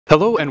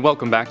Hello and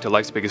welcome back to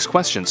Life's Biggest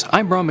Questions.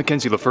 I'm Ron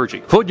Mackenzie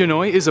Lafergie.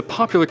 Vodyanoy is a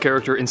popular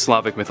character in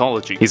Slavic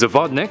mythology. He's a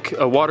Vodnik,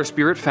 a water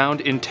spirit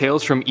found in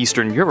tales from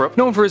Eastern Europe,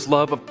 known for his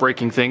love of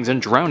breaking things and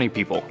drowning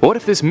people. But what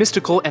if this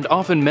mystical and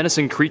often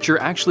menacing creature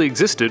actually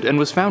existed and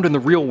was found in the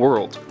real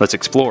world? Let's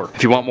explore.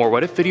 If you want more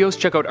what if videos,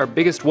 check out our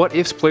biggest what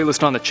ifs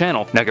playlist on the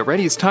channel. Now get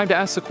ready, it's time to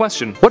ask the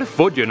question, what if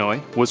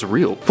Vodyanoy was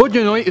real?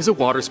 Vodyanoy is a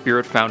water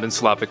spirit found in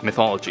Slavic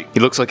mythology. He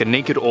looks like a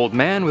naked old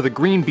man with a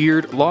green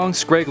beard, long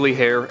scraggly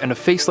hair, and a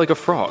face like a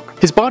frog.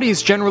 His body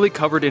is generally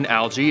covered in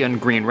algae and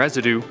green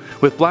residue,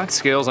 with black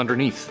scales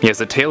underneath. He has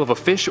the tail of a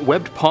fish,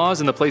 webbed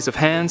paws in the place of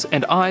hands,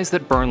 and eyes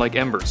that burn like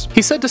embers.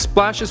 He's said to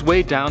splash his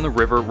way down the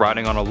river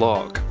riding on a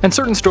log, and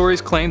certain stories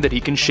claim that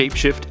he can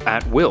shapeshift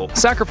at will.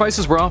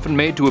 Sacrifices were often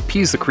made to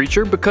appease the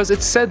creature because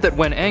it's said that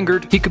when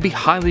angered, he could be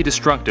highly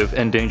destructive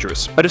and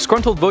dangerous. A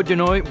disgruntled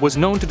Vodyanoy was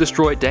known to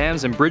destroy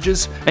dams and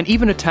bridges, and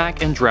even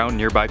attack and drown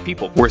nearby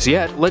people. Worse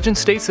yet, legend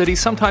states that he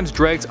sometimes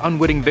drags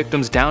unwitting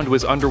victims down to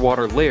his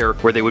underwater lair,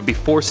 where they would be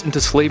forced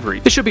into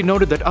slavery. It should be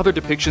noted that other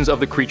depictions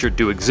of the creature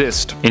do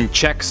exist. In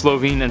Czech,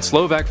 Slovene, and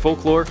Slovak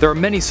folklore, there are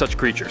many such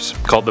creatures,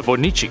 called the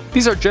Vodnici.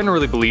 These are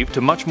generally believed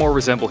to much more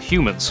resemble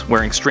humans,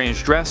 wearing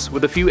strange dress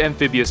with a few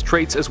amphibious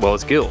traits as well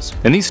as gills.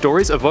 In these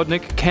stories, a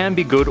Vodnik can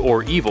be good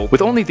or evil,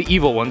 with only the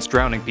evil ones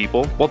drowning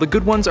people, while the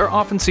good ones are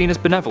often seen as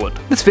benevolent.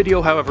 This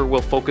video, however,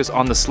 will focus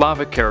on the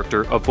Slavic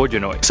character of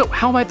Vodyanoy. So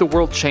how might the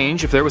world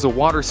change if there was a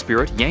water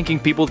spirit yanking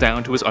people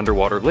down to his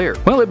underwater lair?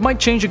 Well, it might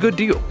change a good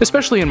deal.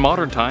 Especially in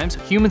modern times,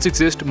 humans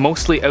exist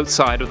mostly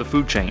outside of the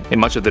food chain. In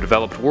much of the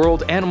developed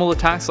world, animal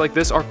attacks like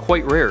this are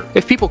quite rare.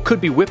 If people could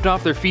be whipped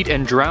off their feet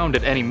and drowned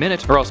at any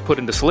minute, or else put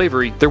into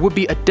slavery, there would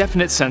be a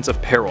definite sense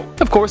of peril.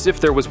 Of course, if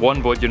there was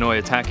one Vodyanoy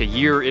attack a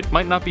year, it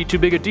might not be too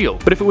big a deal,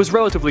 but if it was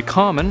relatively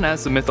common,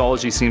 as the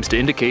mythology seems to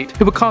indicate,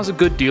 it would cause a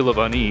good deal of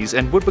unease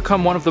and would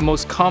become one of the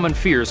most common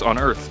fears on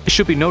Earth. It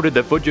should be noted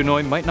that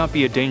Vodyanoy might not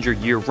be a danger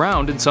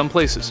year-round in some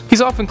places.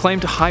 He's often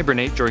claimed to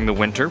hibernate during the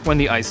winter when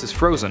the ice is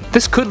frozen.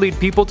 This could lead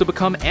people to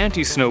become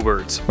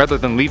anti-snowbirds. Rather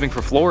than leaving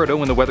for Florida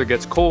when the weather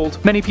gets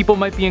cold, many people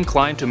might be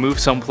inclined to move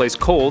someplace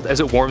cold as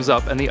it warms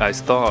up and the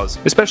ice thaws,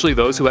 especially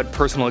those who had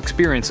personal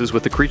experiences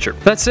with the creature.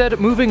 That said,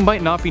 moving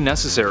might not be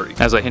necessary.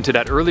 As I hinted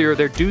at earlier,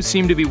 there do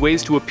seem to be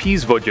ways to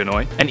appease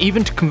Vodyanoy, and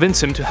even to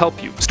convince him to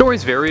help you.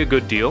 Stories vary a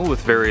good deal,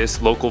 with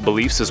various local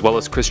beliefs as well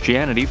as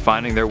Christianity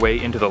finding their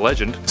way into the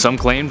legend. Some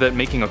claim that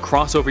making a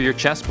cross over your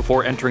chest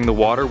before entering the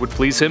water would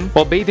please him,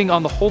 while bathing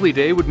on the holy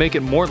day would make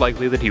it more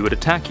likely that he would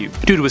attack you.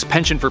 Due to his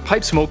penchant for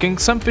pipe smoking,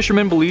 some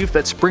fishermen believe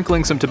that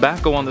sprinkling some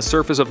tobacco on the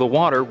surface of the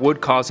water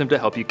would cause him to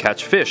help you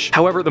catch fish.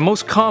 However, the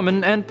most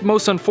common and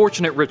most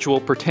unfortunate ritual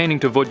pertaining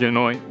to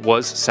Vodyanoy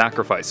was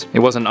sacrifice. It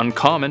wasn't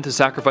uncommon to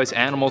sacrifice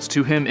animals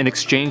to him in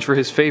exchange for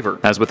his favor,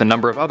 as with a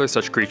number of other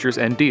such creatures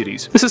and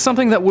deities. This is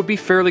something that would be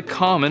fairly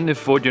common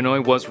if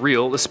Vodyanoy was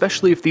real,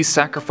 especially if these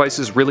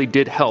sacrifices really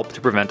did help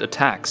to prevent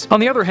attacks. On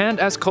the other hand,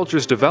 as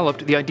cultures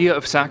developed, the idea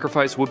of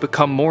sacrifice would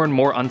become more and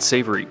more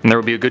unsavory, and there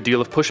would be a good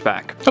deal of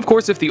pushback. Of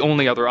course, if the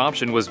only other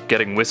option was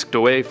getting whisked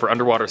away for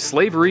underwater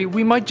slavery,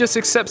 we might just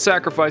accept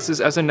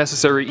sacrifices as a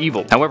necessary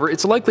evil. However,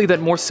 it's likely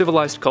that more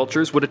civilized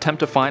cultures would attempt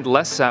to find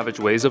less savage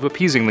ways of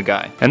appeasing the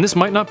guy. And this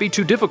might not be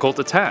too difficult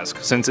a task,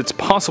 since it's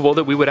possible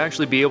that we would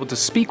actually be able to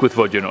speak with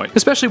Vodyanoy.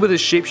 Especially with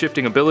his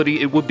shapeshifting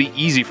ability, it would be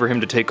easy for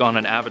him to take on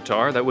an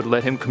avatar that would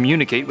let him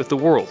communicate with the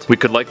world. We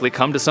could likely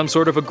come to some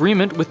sort of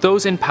agreement with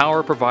those in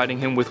power providing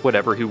him with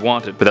whatever he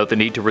wanted, without the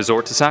need to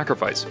resort to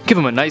sacrifice. Give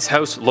him a nice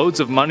house, loads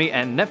of money,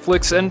 and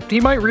Netflix, and he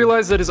might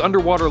realize that his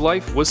underwater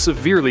life was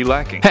severely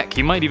lacking. Heck,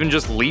 he might even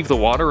just leave the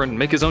water and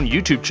make his own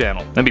YouTube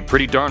channel. That'd be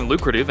pretty darn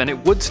lucrative, and it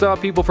would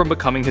stop people from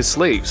becoming his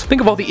slaves.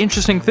 Think of all the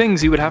interesting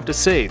things he would have to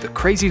say, the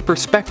crazy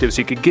perspectives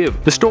he could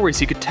give, the stories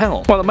he could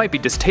tell. While it might be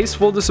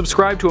distasteful to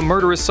subscribe to a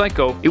murderous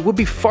psycho, it would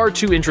be far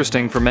too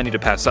interesting for many to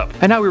pass up.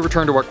 And now we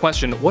return to our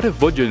question, what if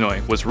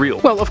Vodyanoy was real?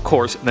 Well, of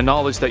course, the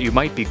knowledge that you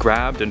might be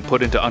grabbed and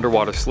put into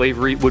underwater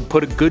slavery would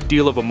put a good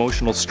deal of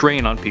emotional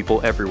strain on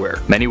people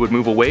everywhere. Many would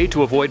move away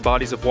to avoid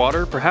bodies of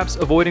water, perhaps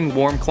avoiding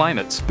warm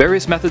climates.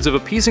 Various methods of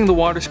appeasing the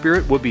water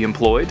spirit would be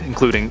employed,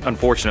 including,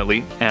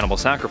 unfortunately, animal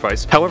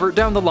sacrifice. However,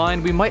 down the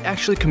line, we might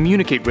actually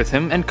communicate with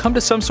him and come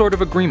to some sort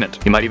of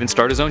agreement. He might even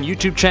start his own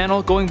YouTube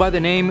channel going by the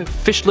name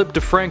Fishlip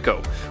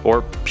DeFranco,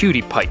 or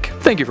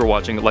PewDiePike. Thank you for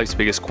watching Life's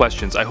Biggest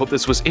Questions. I hope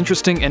this was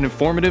interesting and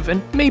informative,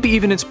 and maybe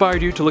even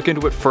inspired you to look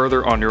into it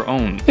further on your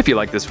own. If you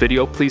like this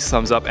video, please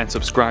thumbs up and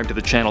subscribe to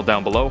the channel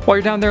down below. While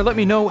you're down there, let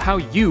me know how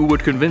you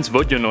would convince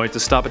Vodyanoy to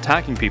stop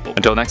attacking people.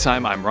 Until next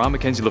time, I'm Ron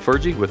Mackenzie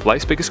Lafergie with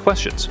Life's Biggest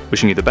Questions,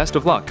 wishing you the best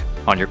of luck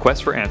on your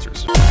quest for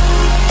answers.